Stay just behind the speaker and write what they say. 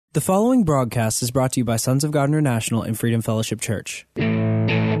The following broadcast is brought to you by Sons of God International and Freedom Fellowship Church.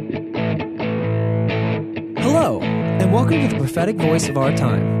 Hello, and welcome to the prophetic voice of our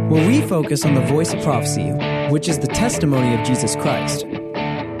time, where we focus on the voice of prophecy, which is the testimony of Jesus Christ.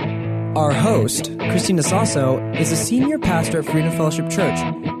 Our host, Christina Sasso, is a senior pastor at Freedom Fellowship Church.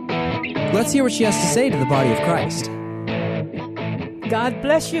 Let's hear what she has to say to the body of Christ. God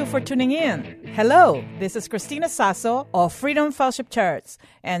bless you for tuning in. Hello, this is Christina Sasso of Freedom Fellowship Church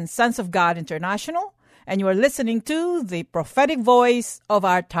and Sons of God International, and you are listening to the prophetic voice of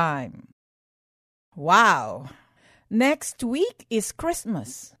our time. Wow! Next week is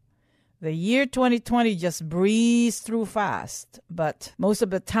Christmas. The year 2020 just breezed through fast, but most of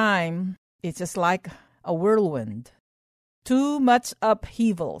the time, it's just like a whirlwind. Too much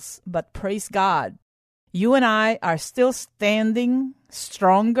upheavals, but praise God. You and I are still standing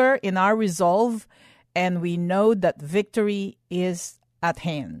stronger in our resolve, and we know that victory is at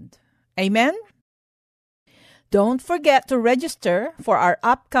hand. Amen? Don't forget to register for our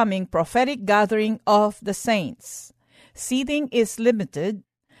upcoming prophetic gathering of the saints. Seating is limited.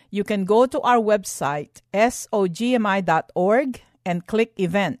 You can go to our website, sogmi.org, and click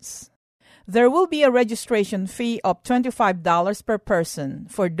Events. There will be a registration fee of $25 per person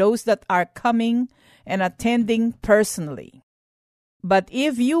for those that are coming and attending personally. But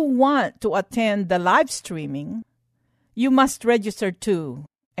if you want to attend the live streaming, you must register too,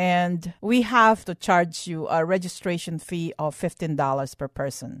 and we have to charge you a registration fee of $15 per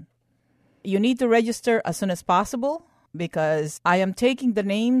person. You need to register as soon as possible because I am taking the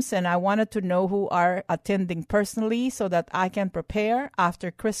names and I wanted to know who are attending personally so that I can prepare.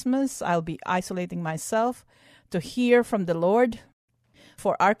 After Christmas, I'll be isolating myself to hear from the Lord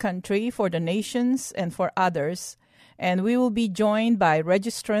for our country, for the nations, and for others. And we will be joined by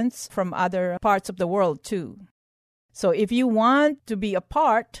registrants from other parts of the world too. So if you want to be a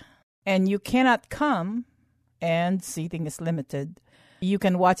part and you cannot come and seating is limited, you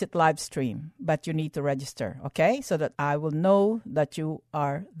can watch it live stream, but you need to register, okay? So that I will know that you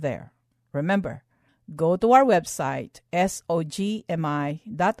are there. Remember, go to our website, sogmi.org,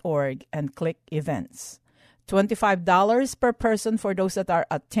 and click Events. $25 per person for those that are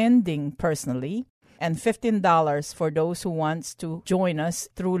attending personally, and $15 for those who wants to join us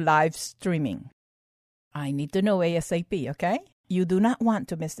through live streaming. I need to know ASAP, okay? You do not want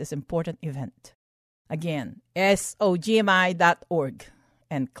to miss this important event. Again, sogmi.org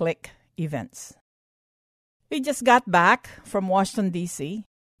and click Events. We just got back from Washington, D.C.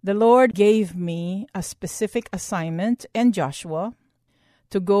 The Lord gave me a specific assignment and Joshua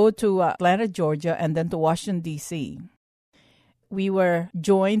to go to Atlanta, Georgia, and then to Washington, D.C. We were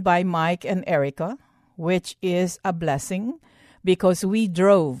joined by Mike and Erica, which is a blessing because we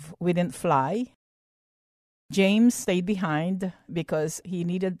drove, we didn't fly. James stayed behind because he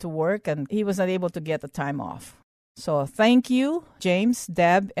needed to work and he was not able to get the time off. So thank you, James,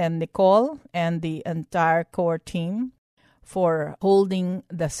 Deb, and Nicole, and the entire core team for holding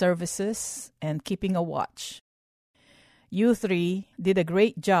the services and keeping a watch. You three did a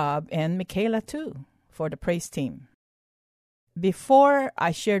great job, and Michaela too, for the praise team. Before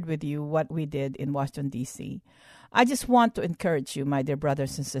I shared with you what we did in Washington, D.C., I just want to encourage you, my dear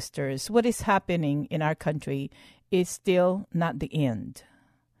brothers and sisters, what is happening in our country is still not the end.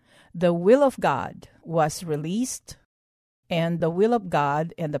 The will of God was released, and the will of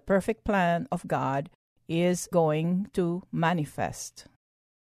God and the perfect plan of God is going to manifest.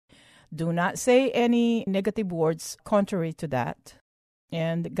 Do not say any negative words contrary to that,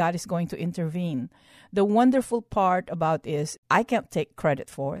 and God is going to intervene. The wonderful part about is I can't take credit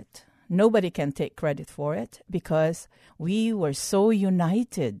for it. Nobody can take credit for it because we were so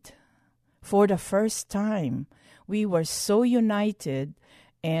united for the first time. We were so united,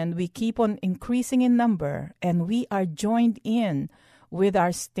 and we keep on increasing in number, and we are joined in with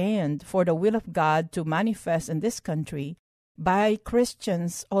our stand for the will of God to manifest in this country by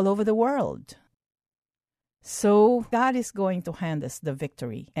Christians all over the world. So God is going to hand us the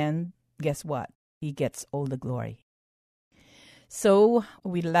victory. And guess what? He gets all the glory. So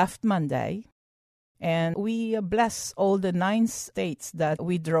we left Monday, and we blessed all the 9 states that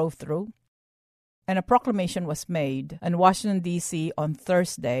we drove through. And a proclamation was made in Washington, D.C. on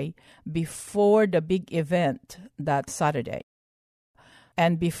Thursday before the big event that Saturday,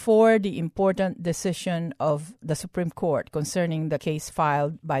 and before the important decision of the Supreme Court concerning the case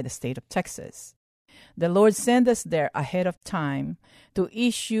filed by the state of Texas. The Lord sent us there ahead of time to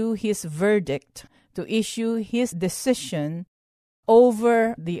issue His verdict, to issue His decision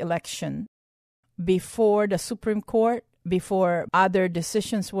over the election before the Supreme Court, before other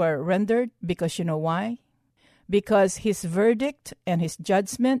decisions were rendered. Because you know why? because his verdict and his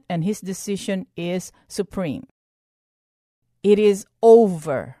judgment and his decision is supreme. It is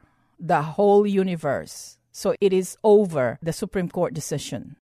over the whole universe. So it is over the Supreme Court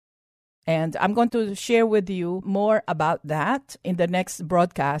decision. And I'm going to share with you more about that in the next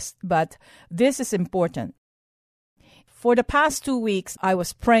broadcast, but this is important. For the past 2 weeks, I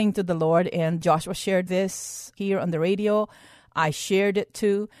was praying to the Lord, and Joshua shared this here on the radio. I shared it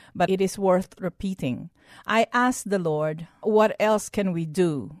too, but it is worth repeating. I asked the Lord, what else can we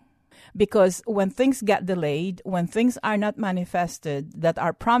do? Because when things get delayed, when things are not manifested, that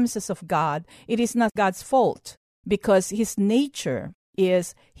are promises of God, it is not God's fault, because his nature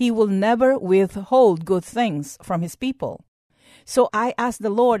is he will never withhold good things from his people. So I asked the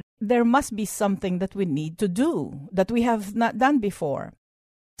Lord, there must be something that we need to do that we have not done before.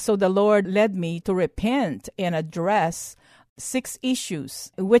 So the Lord led me to repent and address 6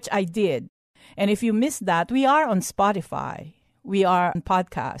 issues, which I did. And if you missed that, we are on Spotify. We are on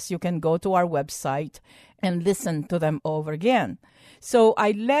podcasts. You can go to our website and listen to them over again. So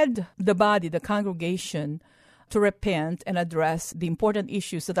I led the body, the congregation, to repent and address the important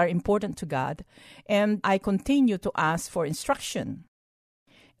issues that are important to God. And I continue to ask for instruction.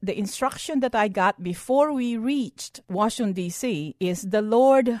 The instruction that I got before we reached Washington, D.C. is the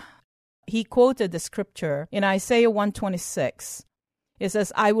Lord, he quoted the scripture in Isaiah 126. It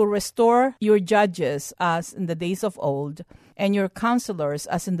says, I will restore your judges as in the days of old, and your counselors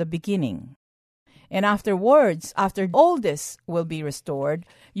as in the beginning. And afterwards, after all this will be restored,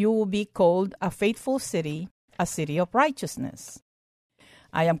 you will be called a faithful city, a city of righteousness.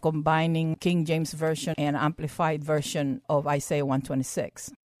 I am combining King James Version and Amplified Version of Isaiah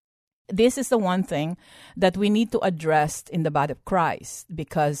 126. This is the one thing that we need to address in the body of Christ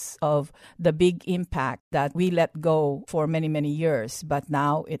because of the big impact that we let go for many, many years, but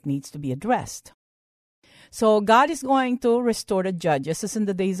now it needs to be addressed. So God is going to restore the judges as in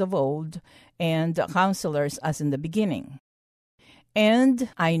the days of old and the counselors as in the beginning. And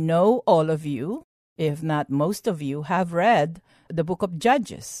I know all of you, if not most of you, have read the book of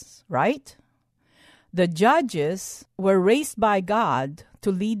Judges, right? The judges were raised by God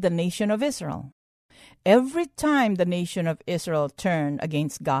to lead the nation of Israel. Every time the nation of Israel turned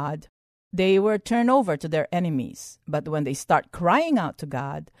against God, they were turned over to their enemies. But when they start crying out to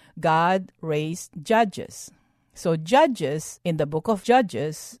God, God raised judges. So judges in the book of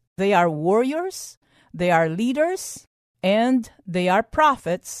Judges, they are warriors, they are leaders, and they are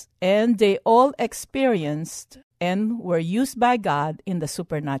prophets, and they all experienced and were used by God in the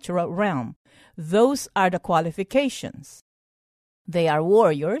supernatural realm. Those are the qualifications. They are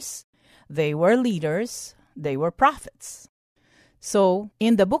warriors, they were leaders, they were prophets. So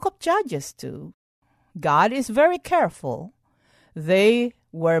in the book of Judges too, God is very careful. They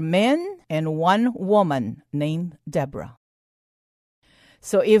were men and one woman named Deborah.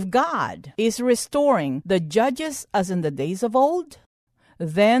 So if God is restoring the judges as in the days of old,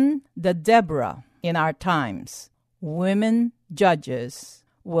 then the Deborah in our times, women judges,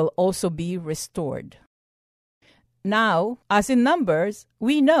 will also be restored. Now, as in Numbers,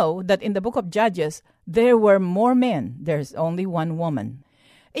 we know that in the book of Judges, there were more men. There's only one woman.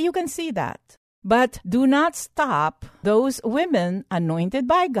 You can see that. But do not stop those women anointed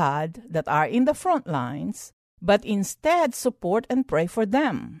by God that are in the front lines, but instead support and pray for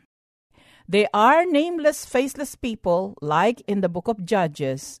them. They are nameless, faceless people, like in the book of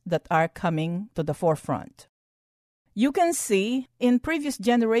Judges, that are coming to the forefront. You can see in previous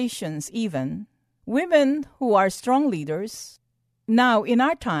generations even, women who are strong leaders. Now, in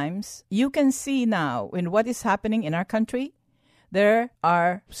our times, you can see now in what is happening in our country, there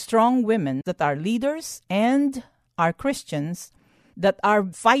are strong women that are leaders and are Christians that are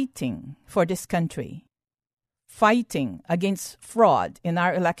fighting for this country, fighting against fraud in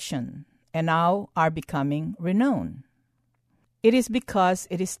our election, and now are becoming renowned. It is because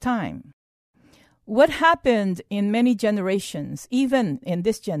it is time. What happened in many generations, even in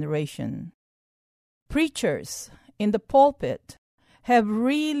this generation, preachers in the pulpit have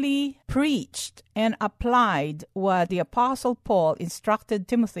really preached and applied what the Apostle Paul instructed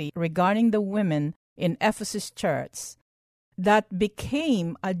Timothy regarding the women in Ephesus church. That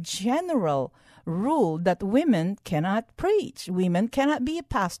became a general rule that women cannot preach. Women cannot be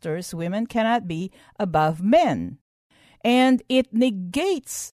pastors. Women cannot be above men. And it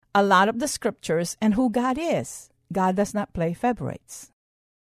negates a lot of the scriptures and who God is. God does not play favorites.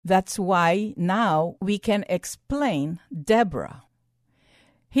 That's why now we can explain Deborah.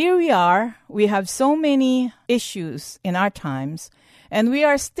 Here we are, we have so many issues in our times, and we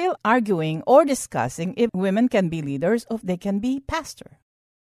are still arguing or discussing if women can be leaders or if they can be pastor.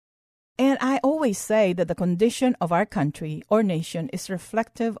 And I always say that the condition of our country or nation is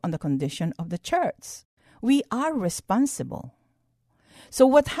reflective on the condition of the church. We are responsible. So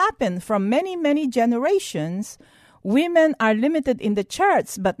what happened from many, many generations, women are limited in the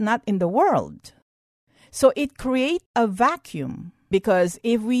church but not in the world. So it creates a vacuum, because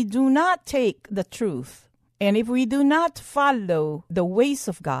if we do not take the truth and if we do not follow the ways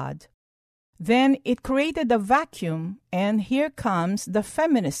of God, then it created a vacuum, and here comes the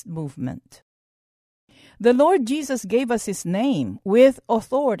feminist movement. The Lord Jesus gave us His name with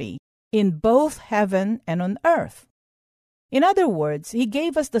authority in both heaven and on earth. In other words, He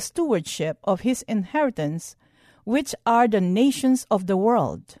gave us the stewardship of His inheritance, which are the nations of the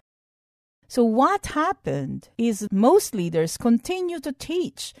world. So what happened is most leaders continue to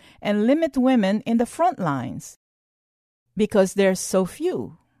teach and limit women in the front lines because there's so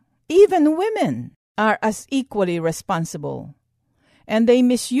few. Even women are as equally responsible. And they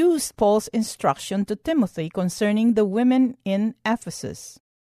misused Paul's instruction to Timothy concerning the women in Ephesus.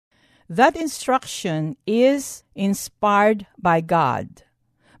 That instruction is inspired by God,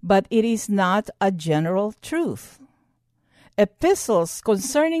 but it is not a general truth. Epistles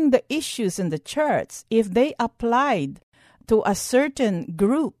concerning the issues in the church, if they applied to a certain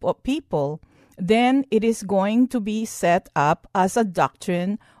group of people, then it is going to be set up as a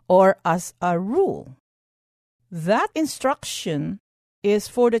doctrine or as a rule. That instruction is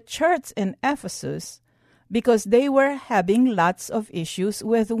for the church in Ephesus because they were having lots of issues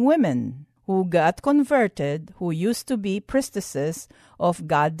with women who got converted, who used to be priestesses of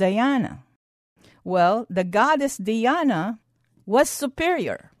god Diana. Well, the goddess Diana was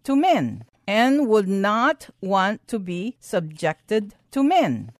superior to men and would not want to be subjected to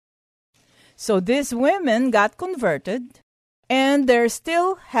men. So these women got converted, and they're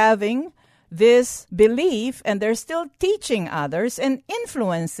still having this belief, and they're still teaching others and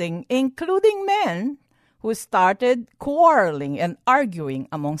influencing, including men who started quarreling and arguing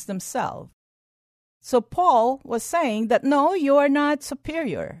amongst themselves. So Paul was saying that, no, you are not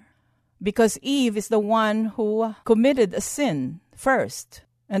superior, because Eve is the one who committed a sin first,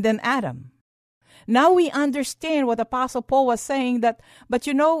 and then Adam. Now we understand what Apostle Paul was saying, that, but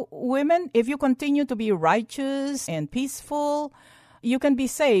you know, women, if you continue to be righteous and peaceful, you can be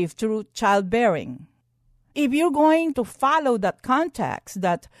saved through childbearing. If you're going to follow that context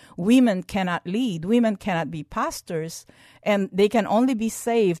that women cannot lead, women cannot be pastors, and they can only be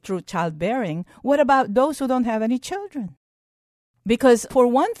saved through childbearing, what about those who don't have any children? Because for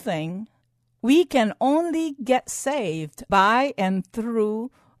one thing, we can only get saved by and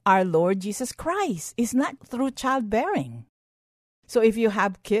through our Lord Jesus Christ. It's not through childbearing. So if you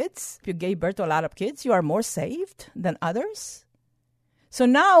have kids, if you gave birth to a lot of kids, you are more saved than others. So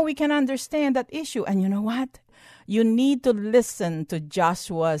now we can understand that issue. And you know what? You need to listen to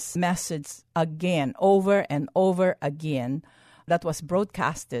Joshua's message again, over and over again, that was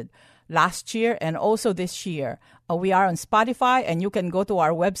broadcasted last year and also this year. We are on Spotify, and you can go to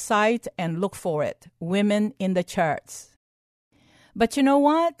our website and look for it, Women in the Church. But you know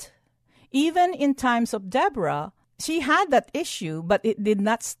what? Even in times of Deborah, she had that issue, but it did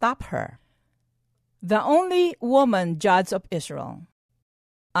not stop her. The only woman judge of Israel,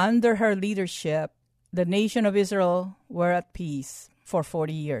 under her leadership, the nation of Israel were at peace for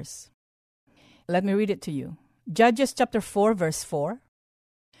 40 years. Let me read it to you. Judges chapter 4, verse 4.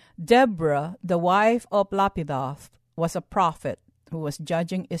 Deborah, the wife of Lapidoth, was a prophet who was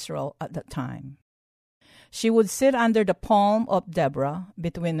judging Israel at that time. She would sit under the palm of Deborah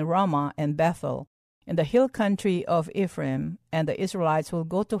between Ramah and Bethel in the hill country of Ephraim, and the Israelites will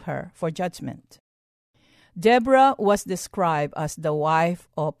go to her for judgment. Deborah was described as the wife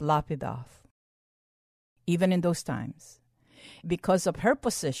of Lapidoth. Even in those times, because of her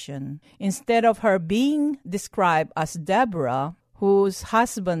position, instead of her being described as Deborah, whose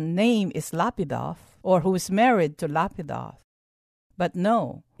husband's name is Lapidoth, or who is married to Lapidoth, but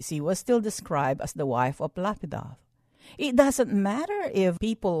no, she was still described as the wife of Lapidoth. It doesn't matter if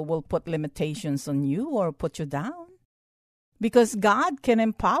people will put limitations on you or put you down, because God can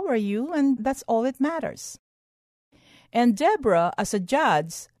empower you, and that's all it matters. And Deborah, as a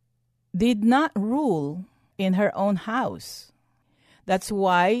judge, did not rule in her own house. That's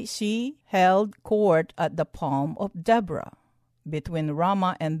why she held court at the palm of Deborah, between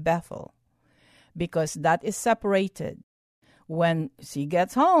Ramah and Bethel, because that is separated. When she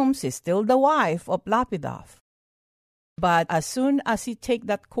gets home, she's still the wife of Lapidoth. But as soon as she takes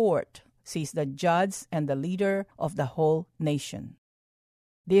that court, she's the judge and the leader of the whole nation.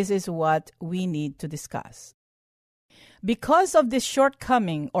 This is what we need to discuss. Because of this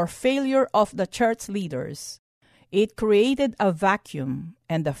shortcoming or failure of the church leaders, It created a vacuum,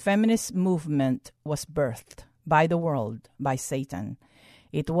 and the feminist movement was birthed by the world, by Satan.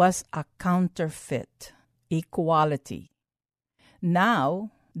 It was a counterfeit equality.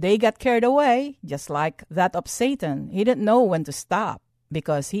 Now, they got carried away, just like that of Satan. He didn't know when to stop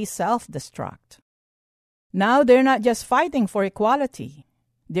because he self-destruct. Now, they're not just fighting for equality.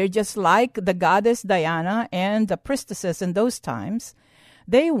 They're just like the goddess Diana and the priestesses in those times.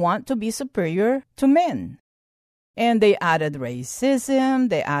 They want to be superior to men. And they added racism,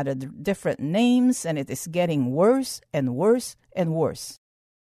 they added different names, and it is getting worse and worse and worse.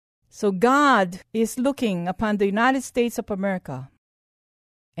 So God is looking upon the United States of America.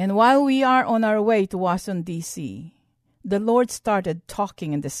 And while we are on our way to Washington, D.C., the Lord started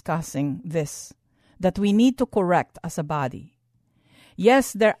talking and discussing this, that we need to correct as a body.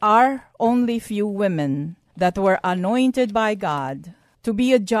 Yes, there are only few women that were anointed by God to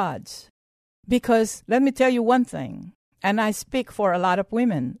be a judge. Because let me tell you one thing, and I speak for a lot of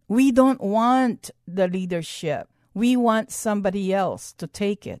women, we don't want the leadership. We want somebody else to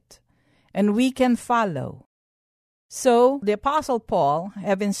take it, and we can follow. So the Apostle Paul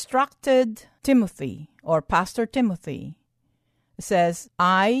have instructed Timothy, or Pastor Timothy, says,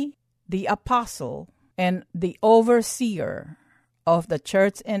 I, the apostle and the overseer of the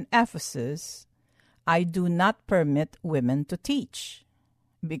church in Ephesus, I do not permit women to teach.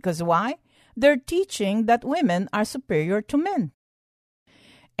 Because why? They're teaching that women are superior to men.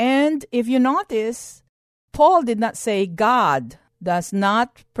 And if you notice, Paul did not say God does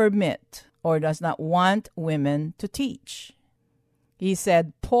not permit or does not want women to teach. He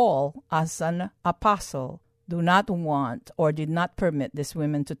said Paul, as an apostle, do not want or did not permit these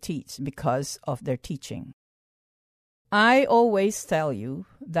women to teach because of their teaching. I always tell you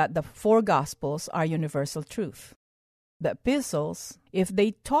that the four Gospels are universal truth. The epistles, if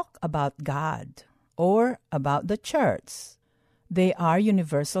they talk about God or about the church, they are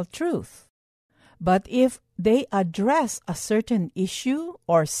universal truth. But if they address a certain issue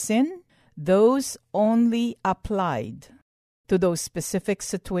or sin, those only applied to those specific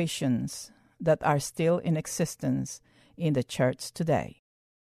situations that are still in existence in the church today.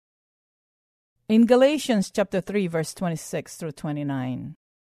 In Galatians chapter 3, verse 26 through 29,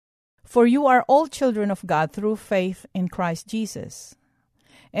 for you are all children of God through faith in Christ Jesus.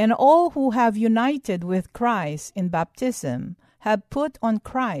 And all who have united with Christ in baptism have put on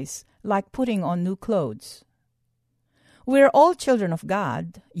Christ like putting on new clothes. We are all children of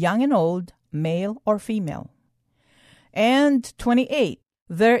God, young and old, male or female. And 28,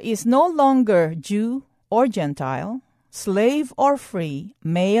 there is no longer Jew or Gentile, slave or free,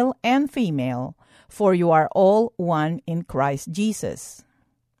 male and female, for you are all one in Christ Jesus.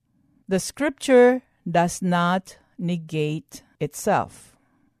 The scripture does not negate itself.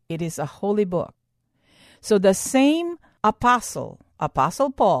 It is a holy book. So the same Apostle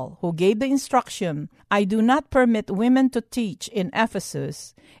Paul, who gave the instruction, I do not permit women to teach in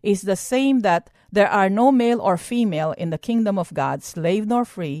Ephesus, is the same that there are no male or female in the kingdom of God, slave nor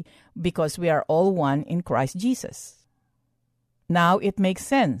free, because we are all one in Christ Jesus. Now it makes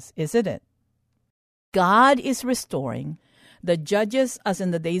sense, isn't it? God is restoring the judges as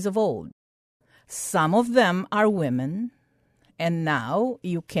in the days of old. Some of them are women, and now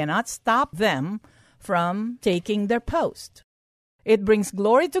you cannot stop them from taking their post. It brings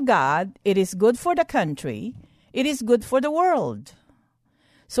glory to God. It is good for the country. It is good for the world.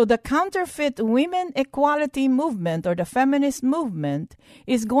 So the counterfeit women equality movement or the feminist movement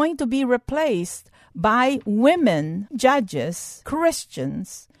is going to be replaced by women judges,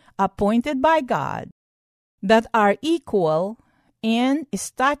 Christians, appointed by God, that are equal in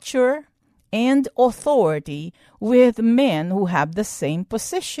stature and authority with men who have the same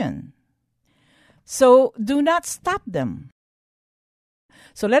position. So do not stop them.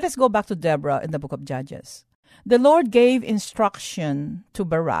 So let us go back to Deborah in the book of Judges. The Lord gave instruction to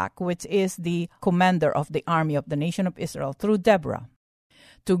Barak, which is the commander of the army of the nation of Israel, through Deborah,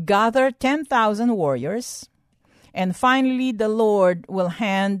 to gather 10,000 warriors. And finally, the Lord will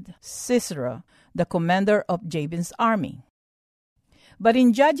hand Sisera, the commander of Jabin's army. But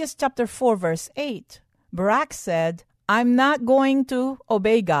in Judges chapter 4, verse 8, Barak said, I'm not going to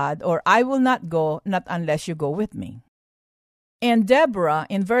obey God, or I will not go, not unless you go with me. And Deborah,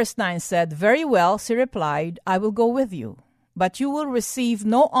 in verse 9, said, very well, she replied, I will go with you, but you will receive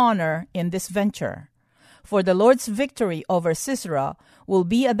no honor in this venture. For the Lord's victory over Sisera will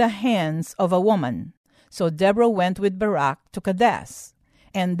be at the hands of a woman. So Deborah went with Barak to Kadesh.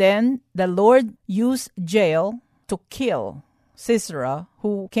 And then the Lord used Jael to kill Sisera,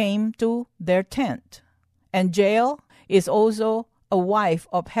 who came to their tent. And Jael is also a wife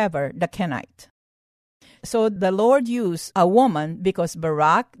of Heber the Kenite. So the Lord used a woman because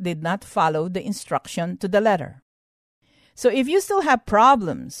Barak did not follow the instruction to the letter. So if you still have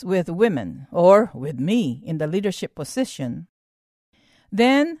problems with women or with me in the leadership position,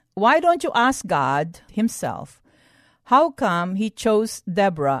 then why don't you ask God himself, how come he chose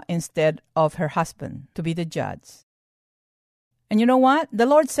Deborah instead of her husband to be the judge? And you know what? The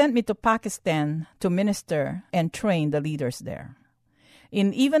Lord sent me to Pakistan to minister and train the leaders there.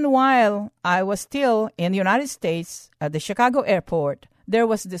 And even while I was still in the United States at the Chicago airport, there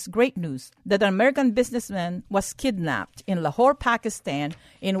was this great news that an American businessman was kidnapped in Lahore, Pakistan,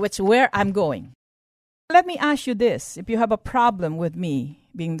 where I'm going. Let me ask you this. If you have a problem with me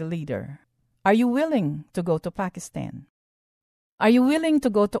being the leader, are you willing to go to Pakistan? Are you willing to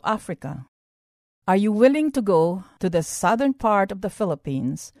go to Africa? Are you willing to go to the southern part of the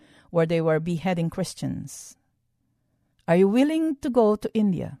Philippines where they were beheading Christians? Are you willing to go to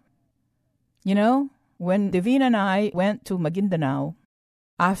India? You know, when Devine and I went to Maguindanao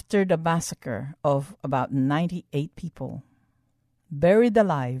after the massacre of about 98 people, buried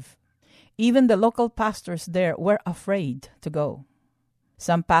alive, even the local pastors there were afraid to go.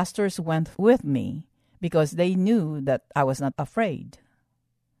 Some pastors went with me because they knew that I was not afraid.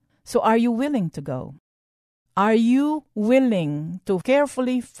 So are you willing to go? Are you willing to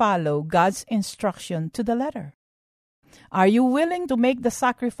carefully follow God's instruction to the letter? Are you willing to make the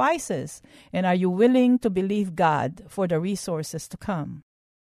sacrifices? And are you willing to believe God for the resources to come?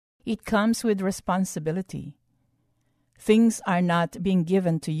 It comes with responsibility. Things are not being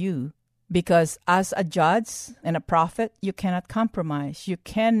given to you because as a judge and a prophet, you cannot compromise. You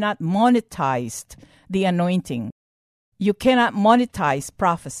cannot monetize the anointing. You cannot monetize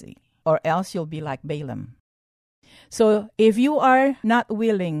prophecy, or else you'll be like Balaam. So if you are not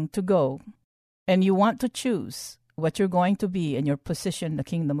willing to go and you want to choose what you're going to be in your position in the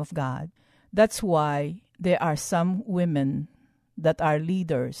kingdom of God, that's why there are some women that are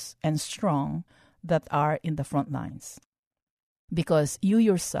leaders and strong that are in the front lines. Because you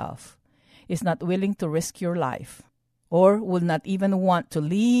yourself is not willing to risk your life or will not even want to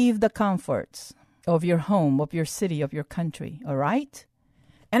leave the comforts of your home, of your city, of your country, all right?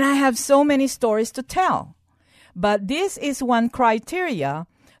 And I have so many stories to tell. But this is one criteria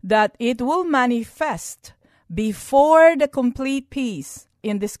that it will manifest before the complete peace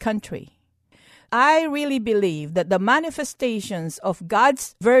in this country. I really believe that the manifestations of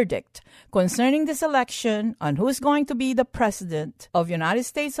God's verdict concerning this election on who's going to be the president of the United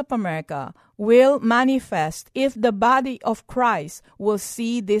States of America will manifest if the body of Christ will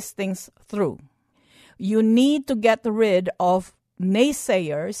see these things through. You need to get rid of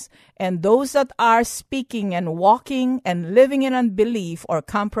naysayers and those that are speaking and walking and living in unbelief or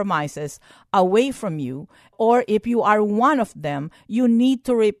compromises away from you. Or if you are one of them, you need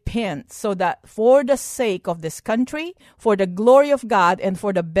to repent so that for the sake of this country, for the glory of God, and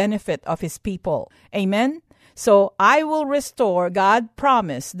for the benefit of His people. Amen? So I will restore. God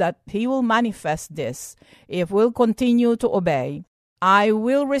promised that He will manifest this if we'll continue to obey. I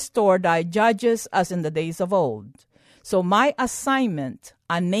will restore thy judges as in the days of old. So my assignment,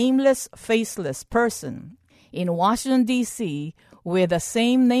 a nameless, faceless person in Washington, D.C., with the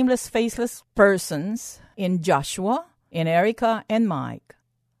same nameless, faceless persons in Joshua, in Erica, and Mike,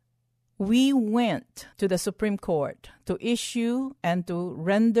 we went to the Supreme Court to issue and to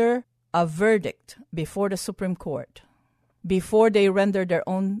render a verdict before the Supreme Court, before they render their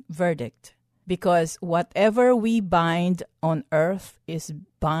own verdict. Because whatever we bind on earth is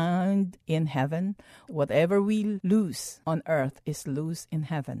bound in heaven. Whatever we loose on earth is loose in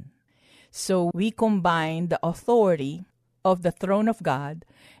heaven. So we combine the authority of the throne of God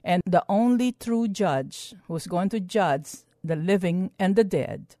and the only true judge who's going to judge the living and the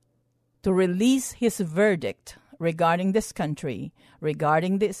dead to release his verdict regarding this country,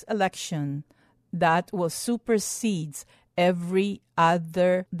 regarding this election, that will supersede every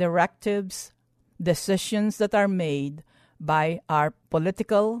other directives, decisions that are made by our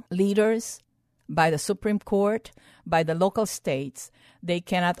political leaders, by the Supreme Court, by the local states. They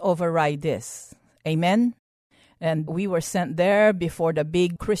cannot override this. Amen? And we were sent there before the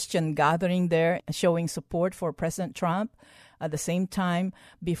big Christian gathering there, showing support for President Trump. At the same time,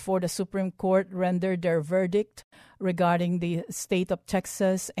 before the Supreme Court rendered their verdict regarding the state of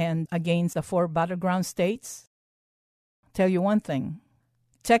Texas and against the 4 battleground states. Tell you one thing.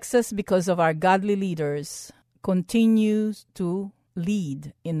 Texas, because of our godly leaders, continues to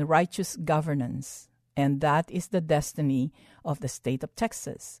lead in righteous governance. And that is the destiny of the state of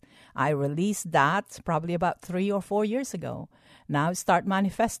Texas. I released that probably about 3 or 4 years ago. Now start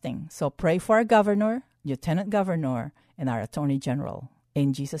manifesting. So pray for our governor, lieutenant governor, and our attorney general.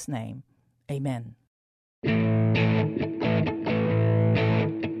 In Jesus' name, amen. Thank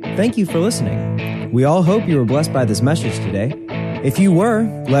you for listening. We all hope you were blessed by this message today. If you were,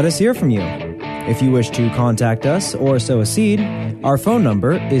 let us hear from you. If you wish to contact us or sow a seed, our phone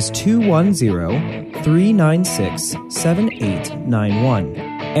number is 210-396-7891.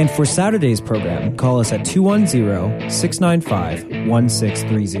 And for Saturday's program, call us at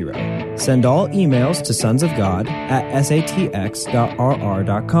 210-695-1630. Send all emails to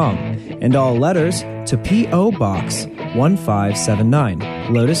sonsofgod@satx.rr.com and all letters to P.O. Box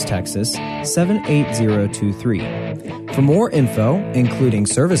 1579, Lotus, Texas 78023. For more info, including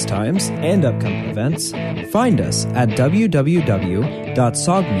service times and upcoming events, find us at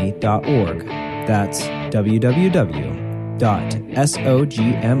www.sogmi.org. That's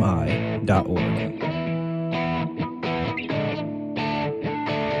www.sogmi.org.